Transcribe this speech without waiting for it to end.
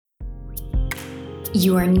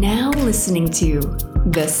You are now listening to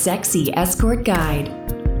The Sexy Escort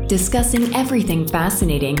Guide, discussing everything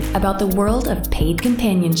fascinating about the world of paid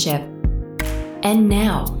companionship. And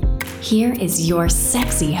now, here is your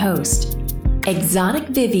sexy host, Exotic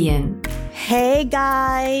Vivian. Hey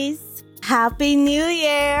guys, Happy New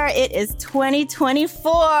Year. It is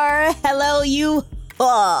 2024. Hello, you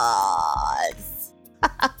hoes.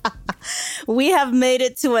 We have made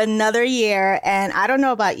it to another year, and I don't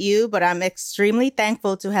know about you, but I'm extremely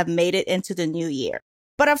thankful to have made it into the new year.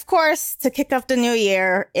 But of course, to kick off the new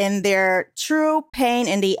year in their true pain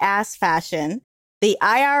in the ass fashion, the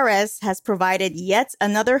IRS has provided yet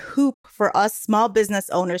another hoop for us small business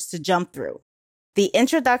owners to jump through. The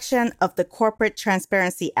introduction of the Corporate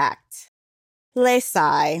Transparency Act. Les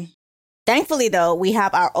sigh. Thankfully, though, we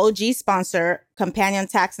have our OG sponsor, Companion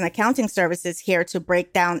Tax and Accounting Services, here to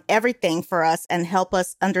break down everything for us and help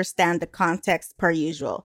us understand the context per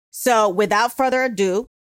usual. So without further ado,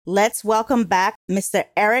 let's welcome back Mr.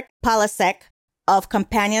 Eric Palasek of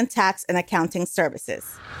Companion Tax and Accounting Services.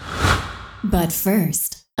 But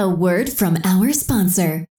first, a word from our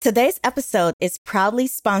sponsor. Today's episode is proudly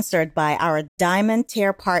sponsored by our Diamond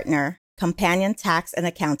Tier partner, Companion Tax and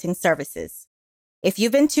Accounting Services. If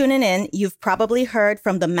you've been tuning in, you've probably heard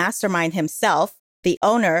from the mastermind himself, the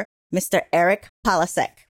owner, Mr. Eric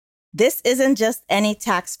Palasek. This isn't just any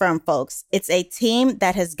tax firm, folks. It's a team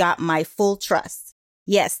that has got my full trust.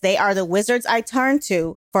 Yes, they are the wizards I turn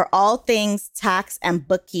to for all things tax and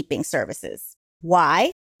bookkeeping services.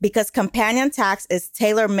 Why? Because Companion Tax is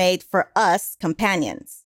tailor-made for us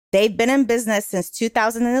companions. They've been in business since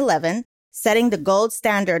 2011, setting the gold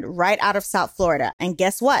standard right out of South Florida. And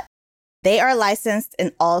guess what? They are licensed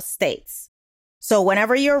in all states. So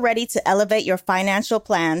whenever you're ready to elevate your financial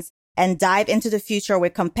plans and dive into the future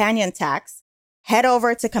with Companion Tax, head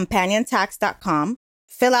over to companiontax.com,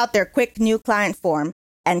 fill out their quick new client form,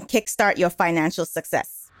 and kickstart your financial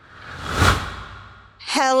success.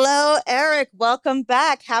 Hello, Eric. Welcome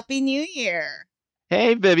back. Happy New Year.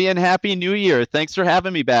 Hey, Vivian. Happy New Year. Thanks for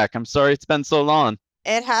having me back. I'm sorry it's been so long.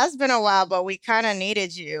 It has been a while, but we kind of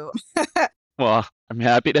needed you. Well, I'm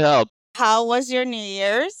happy to help. How was your New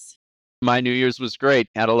Year's? My New Year's was great.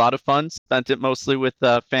 Had a lot of fun. Spent it mostly with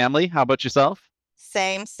family. How about yourself?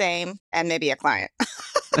 Same. And maybe a client.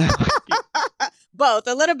 Both.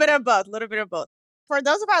 A little bit of both. For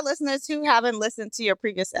those of our listeners who haven't listened to your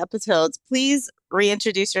previous episodes, please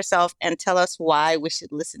reintroduce yourself and tell us why we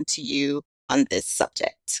should listen to you on this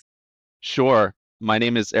subject. Sure. My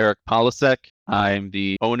name is Eric Palasek. I'm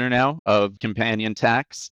the owner now of Companion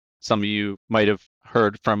Tax. Some of you might have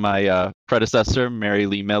heard from my predecessor, Mary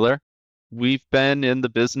Lee Miller. We've been in the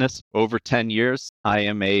business over 10 years. I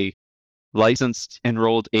am a licensed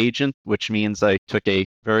enrolled agent, which means I took a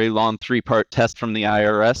very long 3-part test from the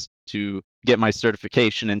IRS to get my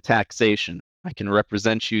certification in taxation. I can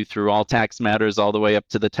represent you through all tax matters all the way up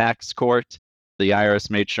to the tax court. The IRS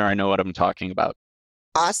made sure I know what I'm talking about.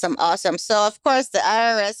 Awesome. So, of course, the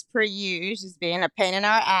IRS per usual is being a pain in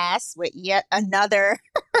our ass with yet another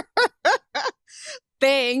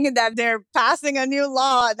thing that they're passing a new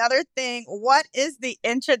law, another thing. What is the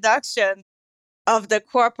introduction of the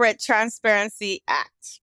Corporate Transparency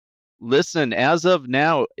Act? Listen, as of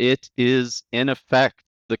now, it is in effect.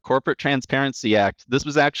 The Corporate Transparency Act, this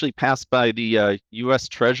was actually passed by the U.S.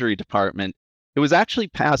 Treasury Department. It was actually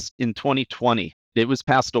passed in 2020. It was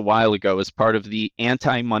passed a while ago as part of the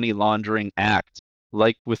Anti-Money Laundering Act.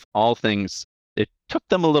 Like with all things, it took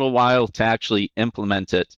them a little while to actually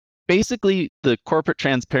implement it. Basically, the Corporate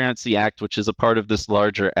Transparency Act, which is a part of this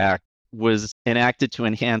larger act, was enacted to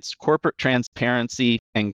enhance corporate transparency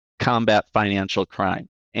and combat financial crime.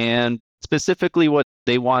 And specifically what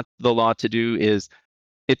they want the law to do is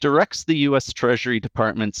it directs the U.S. Treasury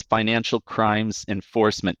Department's Financial Crimes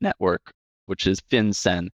Enforcement Network, which is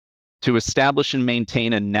FinCEN, to establish and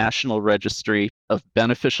maintain a national registry of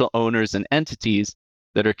beneficial owners and entities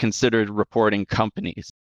that are considered reporting companies.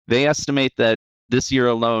 They estimate that this year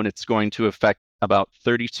alone, it's going to affect about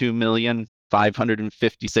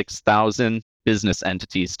 32,556,000 business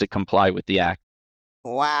entities to comply with the act.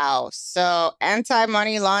 Wow. So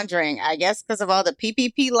anti-money laundering, I guess because of all the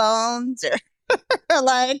PPP loans or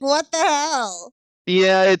like, what the hell?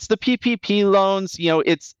 Yeah, it's the PPP loans.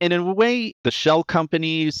 It's in a way the shell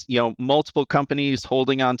companies, multiple companies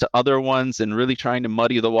holding on to other ones and really trying to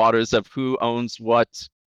muddy the waters of who owns what.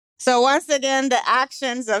 So once again, the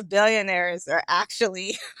actions of billionaires are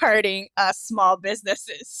actually hurting us small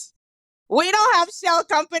businesses. We don't have shell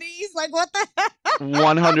companies. Like, what the heck?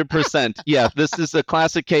 100%. Yeah, this is a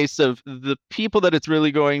classic case of the people that it's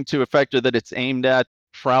really going to affect or that it's aimed at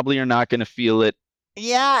probably are not going to feel it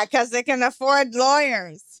Yeah, because they can afford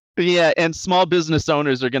lawyers. Yeah, and small business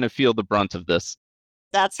owners are going to feel the brunt of this.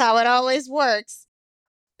 That's how it always works.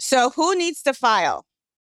 So who needs to file?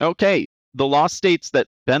 Okay, the law states that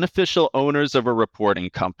beneficial owners of a reporting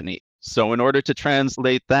company. So, in order to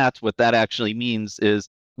translate that, what that actually means is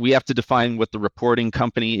we have to define what the reporting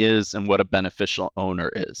company is and what a beneficial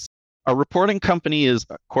owner is. A reporting company is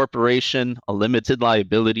a corporation, a limited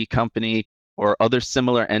liability company, or other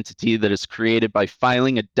similar entity that is created by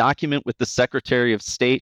filing a document with the Secretary of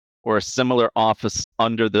State or a similar office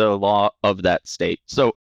under the law of that state.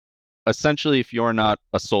 So, essentially, if you're not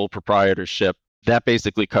a sole proprietorship, that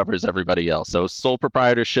basically covers everybody else. So sole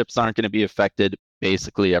proprietorships aren't going to be affected,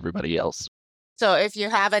 basically everybody else. So if you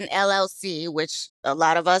have an LLC, which a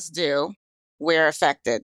lot of us do, we're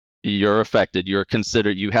affected. You're affected. You're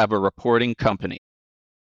considered, you have a reporting company.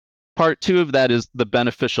 Part two of that is the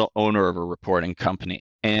beneficial owner of a reporting company.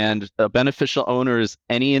 And a beneficial owner is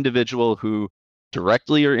any individual who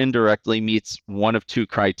directly or indirectly meets one of two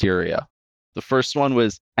criteria. The first one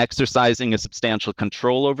was exercising a substantial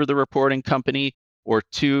control over the reporting company, or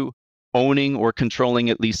two, owning or controlling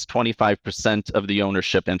at least 25% of the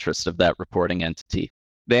ownership interest of that reporting entity.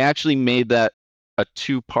 They actually made that a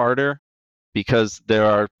two-parter because there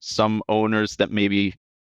are some owners that maybe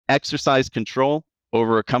exercise control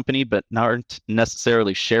over a company but aren't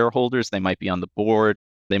necessarily shareholders. They might be on the board,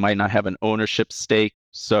 they might not have an ownership stake.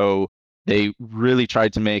 So they really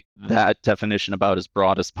tried to make that definition about as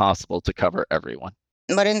broad as possible to cover everyone.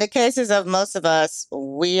 But in the cases of most of us,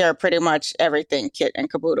 we are pretty much everything, kit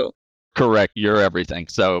and caboodle. Correct, you're everything.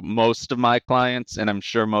 So most of my clients, and I'm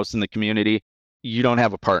sure most in the community, you don't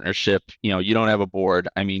have a partnership, you don't have a board.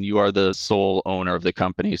 I mean, you are the sole owner of the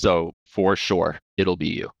company. So for sure, it'll be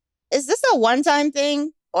you. Is this a one-time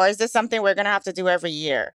thing, or is this something we're going to have to do every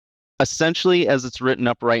year? Essentially, as it's written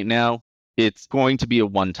up right now, it's going to be a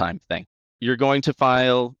one-time thing. You're going to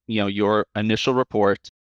file, your initial report.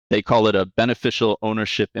 They call it a beneficial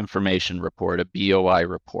ownership information report, a BOI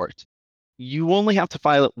report. You only have to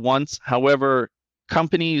file it once. However,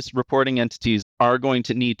 companies, reporting entities are going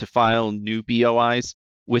to need to file new BOIs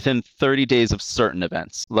within 30 days of certain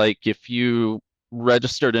events. Like if you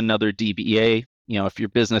registered another DBA, if your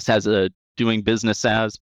business has a doing business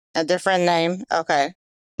as a different name. Okay.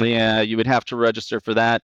 Yeah, you would have to register for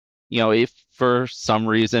that. If for some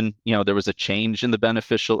reason, there was a change in the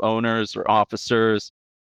beneficial owners or officers,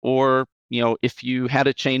 or, if you had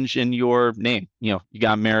a change in your name, you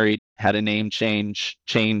got married, had a name change,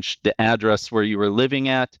 changed the address where you were living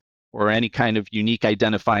at, or any kind of unique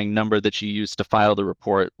identifying number that you used to file the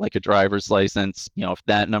report, like a driver's license, if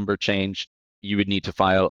that number changed, you would need to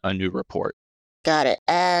file a new report. Got it.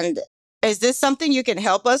 And is this something you can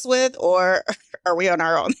help us with, or are we on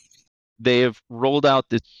our own? They have rolled out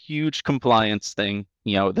this huge compliance thing,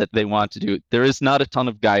 that they want to do. There is not a ton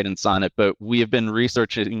of guidance on it, but we have been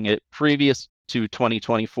researching it previous to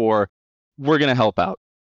 2024. We're going to help out.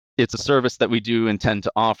 It's a service that we do intend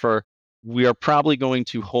to offer. We are probably going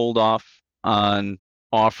to hold off on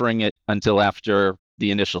offering it until after the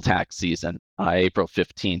initial tax season, April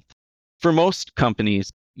 15th. For most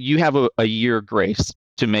companies, you have a year grace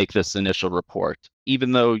to make this initial report,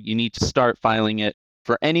 even though you need to start filing it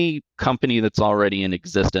for any company that's already in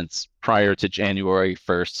existence prior to January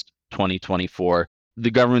 1st, 2024. The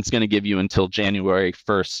government's going to give you until January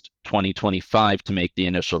 1st, 2025 to make the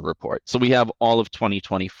initial report. So we have all of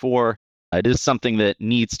 2024. It is something that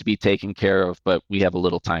needs to be taken care of, but we have a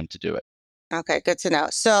little time to do it. Okay, good to know.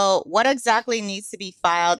 So what exactly needs to be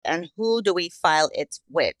filed, and who do we file it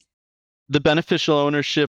with? The beneficial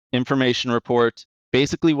ownership information report,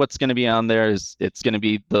 basically what's going to be on there is it's going to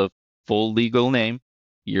be the full legal name,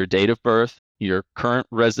 your date of birth, your current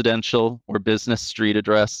residential or business street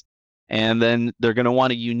address, and then they're going to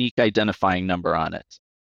want a unique identifying number on it.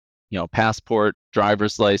 Passport,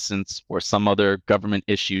 driver's license, or some other government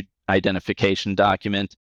issued identification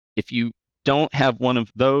document. If you don't have one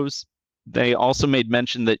of those, they also made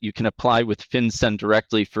mention that you can apply with FinCEN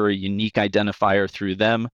directly for a unique identifier through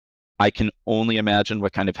them. I can only imagine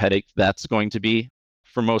what kind of headache that's going to be.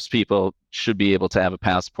 For most people, should be able to have a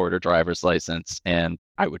passport or driver's license, and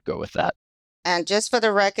I would go with that. And just for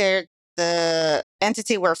the record, the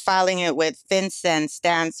entity we're filing it with, FinCEN,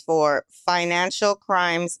 stands for Financial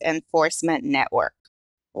Crimes Enforcement Network.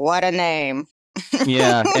 What a name.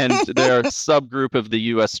 Yeah, and they're a subgroup of the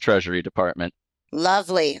U.S. Treasury Department.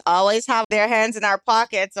 Lovely. Always have their hands in our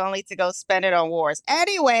pockets only to go spend it on wars.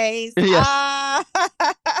 Anyways, Yes.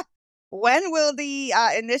 When will the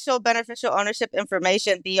initial beneficial ownership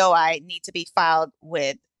information, BOI, need to be filed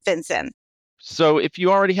with FinCEN? So if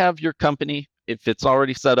you already have your company, if it's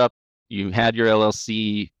already set up, you had your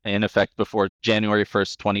LLC in effect before January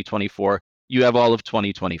 1st, 2024, you have all of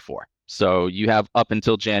 2024. So you have up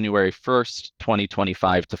until January 1st,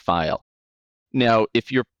 2025 to file. Now,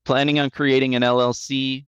 if you're planning on creating an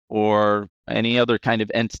LLC or any other kind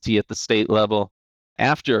of entity at the state level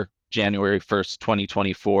after January 1st,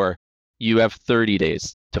 2024, you have 30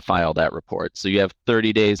 days to file that report. So you have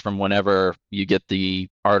 30 days from whenever you get the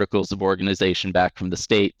articles of organization back from the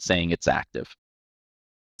state saying it's active.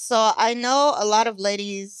 So I know a lot of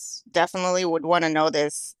ladies definitely would want to know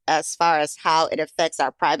this as far as how it affects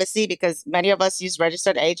our privacy, because many of us use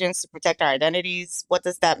registered agents to protect our identities. What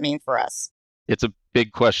does that mean for us? It's a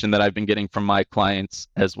big question that I've been getting from my clients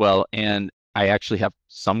as well. And I actually have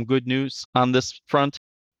some good news on this front.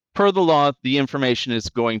 Per the law, the information is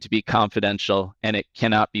going to be confidential and it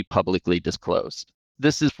cannot be publicly disclosed.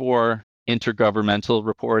 This is for intergovernmental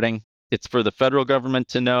reporting. It's for the federal government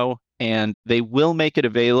to know, and they will make it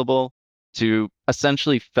available to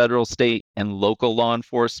essentially federal, state, and local law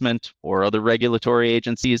enforcement or other regulatory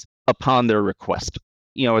agencies upon their request.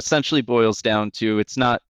 Essentially boils down to it's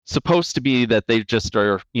not supposed to be that they just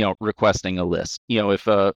are, requesting a list. If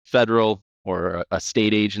a federal or a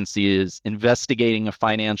state agency is investigating a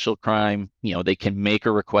financial crime, they can make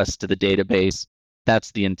a request to the database.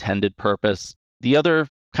 That's the intended purpose. The other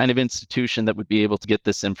kind of institution that would be able to get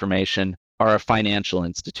this information are a financial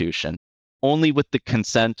institution, only with the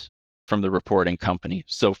consent from the reporting company.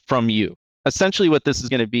 So from you. Essentially what this is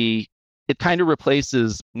going to be, it kind of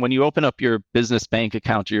replaces when you open up your business bank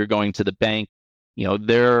account or you're going to the bank,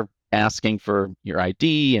 they're asking for your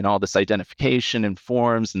ID and all this identification and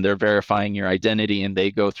forms, and they're verifying your identity and they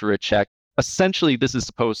go through a check. Essentially, this is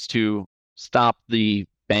supposed to stop the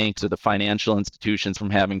banks or the financial institutions from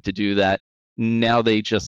having to do that. Now they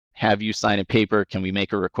just have you sign a paper. Can we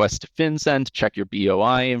make a request to FinCEN to check your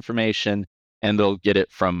BOI information? And they'll get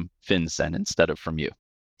it from FinCEN instead of from you.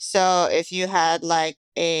 So if you had like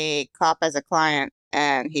a cop as a client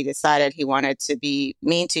and he decided he wanted to be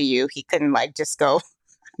mean to you, he couldn't like just go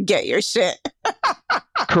get your shit.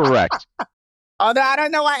 Correct. Although I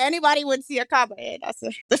don't know why anybody would see a cop. Hey, that's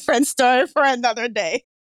a different story for another day.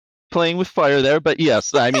 Playing with fire there, but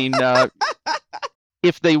yes, I mean,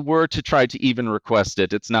 if they were to try to even request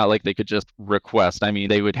it, it's not like they could just request. I mean,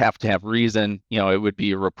 they would have to have reason, it would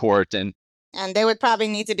be a report. And they would probably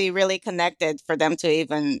need to be really connected for them to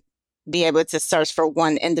even be able to search for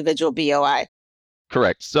one individual BOI.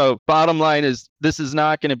 Correct. So bottom line is this is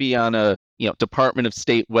not going to be on a Department of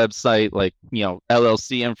State website like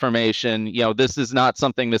LLC information. This is not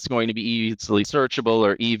something that's going to be easily searchable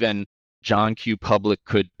or even John Q. Public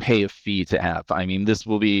could pay a fee to have. I mean, this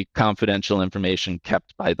will be confidential information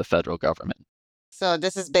kept by the federal government. So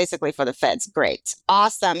this is basically for the feds. Great.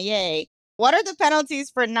 Awesome. Yay. What are the penalties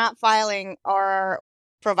for not filing or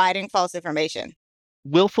providing false information?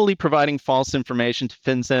 Willfully providing false information to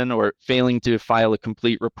FinCEN or failing to file a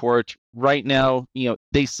complete report. Right now,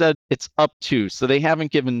 they said it's up to, so they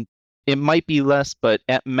haven't given, it might be less, but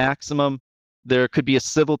at maximum, there could be a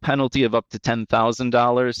civil penalty of up to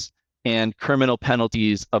 $10,000 and criminal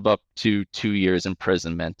penalties of up to 2 years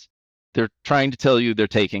imprisonment. They're trying to tell you they're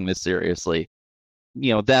taking this seriously.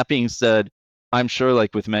 That being said, I'm sure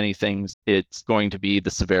like with many things, it's going to be the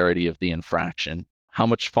severity of the infraction. How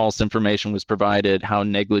much false information was provided, how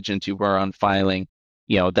negligent you were on filing,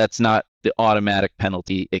 that's not the automatic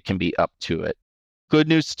penalty. It can be up to it. Good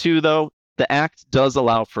news too, though, the Act does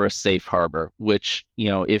allow for a safe harbor, which,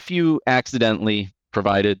 if you accidentally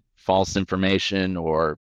provided false information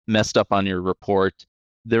or messed up on your report,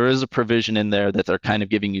 there is a provision in there that they're kind of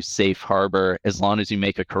giving you safe harbor as long as you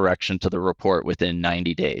make a correction to the report within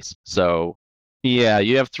 90 days. So yeah,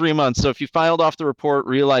 you have 3 months. So if you filed off the report,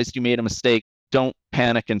 realized you made a mistake, don't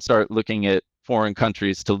panic and start looking at foreign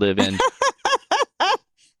countries to live in.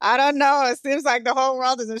 I don't know. It seems like the whole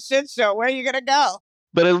world is a shit show. Where are you going to go?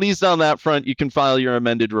 But at least on that front, you can file your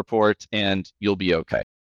amended report and you'll be okay.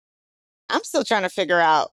 I'm still trying to figure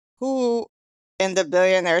out who in the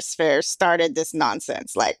billionaire sphere started this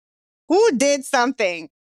nonsense. Like, who did something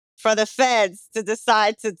for the feds to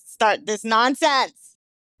decide to start this nonsense?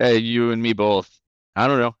 Hey, you and me both. I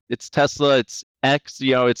don't know. It's Tesla, it's X,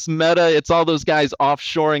 it's Meta, it's all those guys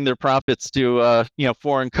offshoring their profits to,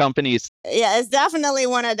 foreign companies. Yeah, it's definitely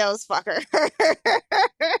one of those fuckers.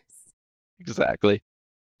 Exactly.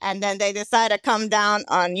 And then they decide to come down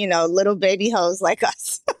on, little baby hoes like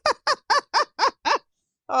us.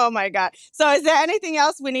 Oh my God. So is there anything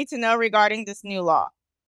else we need to know regarding this new law?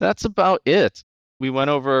 That's about it. We went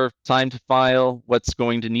over time to file, what's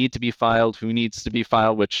going to need to be filed, who needs to be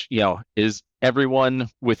filed, which, is everyone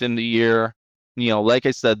within the year. Like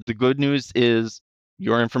I said, the good news is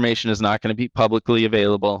Your information is not going to be publicly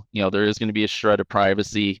available. There is going to be a shred of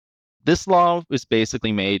privacy. This law was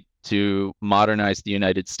basically made to modernize the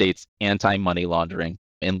United States anti-money laundering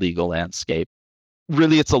and legal landscape.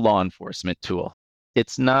 Really, it's a law enforcement tool.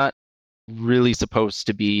 It's not really supposed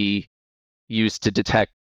to be used to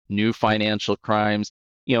detect new financial crimes.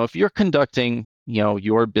 If you're conducting,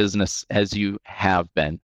 your business as you have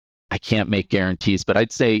been, I can't make guarantees, but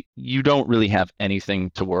I'd say you don't really have anything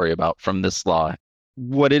to worry about from this law.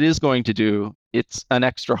 What it is going to do, it's an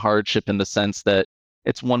extra hardship in the sense that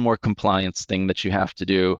it's one more compliance thing that you have to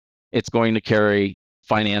do. It's going to carry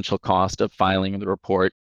financial cost of filing the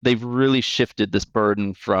report. They've really shifted this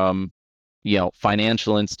burden from,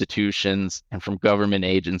 financial institutions and from government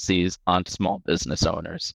agencies onto small business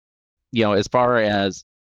owners. As far as,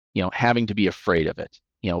 having to be afraid of it,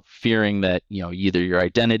 fearing that, either your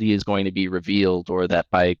identity is going to be revealed or that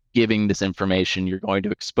by giving this information, you're going to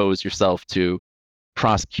expose yourself to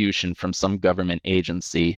prosecution from some government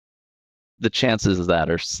agency. The chances of that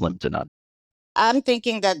are slim to none. I'm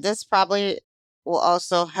thinking that this probably will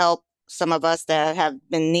also help some of us that have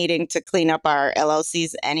been needing to clean up our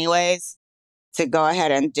LLCs anyways, to go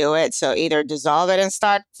ahead and do it. So either dissolve it and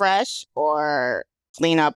start fresh or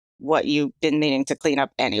clean up what you've been needing to clean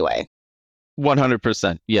up anyway.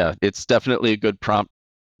 100%. Yeah, it's definitely a good prompt.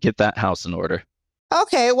 Get that house in order.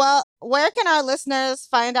 Okay, well, where can our listeners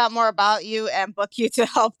find out more about you and book you to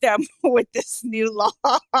help them with this new law?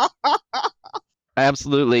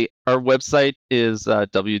 Absolutely. Our website is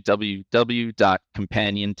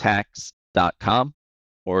www.companiontax.com,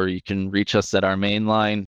 or you can reach us at our main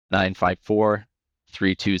line,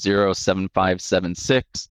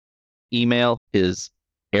 954-320-7576. Email is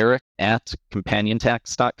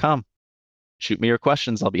eric@companiontax.com. Shoot me your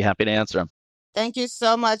questions. I'll be happy to answer them. Thank you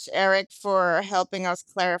so much, Eric, for helping us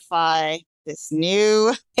clarify this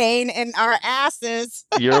new pain in our asses.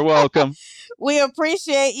 You're welcome. We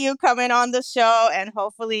appreciate you coming on the show, and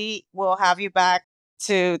hopefully we'll have you back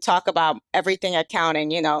to talk about everything accounting,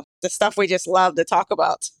 the stuff we just love to talk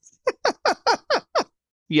about.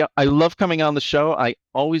 Yeah, I love coming on the show. I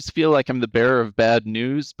always feel like I'm the bearer of bad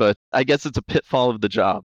news, but I guess it's a pitfall of the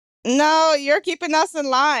job. No, you're keeping us in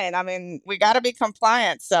line. I mean, we got to be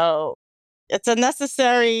compliant. So it's a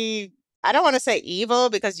necessary, I don't want to say evil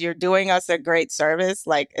because you're doing us a great service.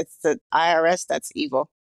 Like it's the IRS that's evil.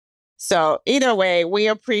 So either way, we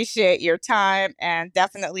appreciate your time and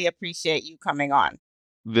definitely appreciate you coming on.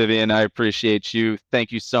 Vivian, I appreciate you.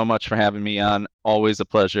 Thank you so much for having me on. Always a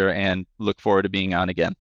pleasure, and look forward to being on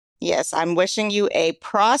again. Yes, I'm wishing you a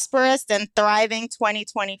prosperous and thriving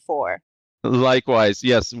 2024. Likewise.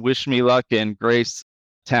 Yes, wish me luck and grace.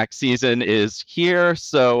 Tax season is here,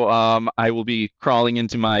 so I will be crawling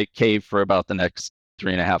into my cave for about the next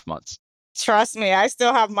 3.5 months. Trust me, I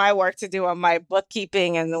still have my work to do on my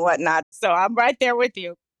bookkeeping and whatnot, so I'm right there with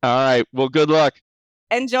you. All right. Well, good luck.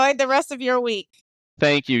 Enjoy the rest of your week.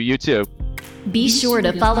 Thank you. You too. Be sure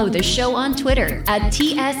to follow the show on Twitter at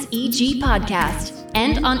TSEG Podcast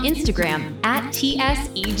and on Instagram at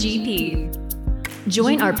TSEGP.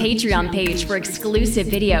 Join our Patreon page for exclusive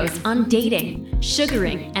videos on dating,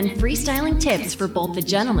 sugaring, and freestyling tips for both the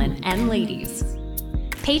gentlemen and ladies.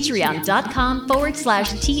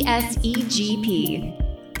 Patreon.com/TSEGP.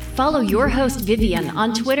 Follow your host Vivian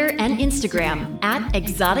on Twitter and Instagram at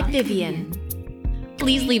ExoticVivian.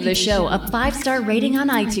 Please leave the show a 5-star rating on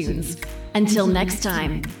iTunes. Until next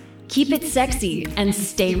time, keep it sexy and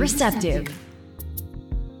stay receptive.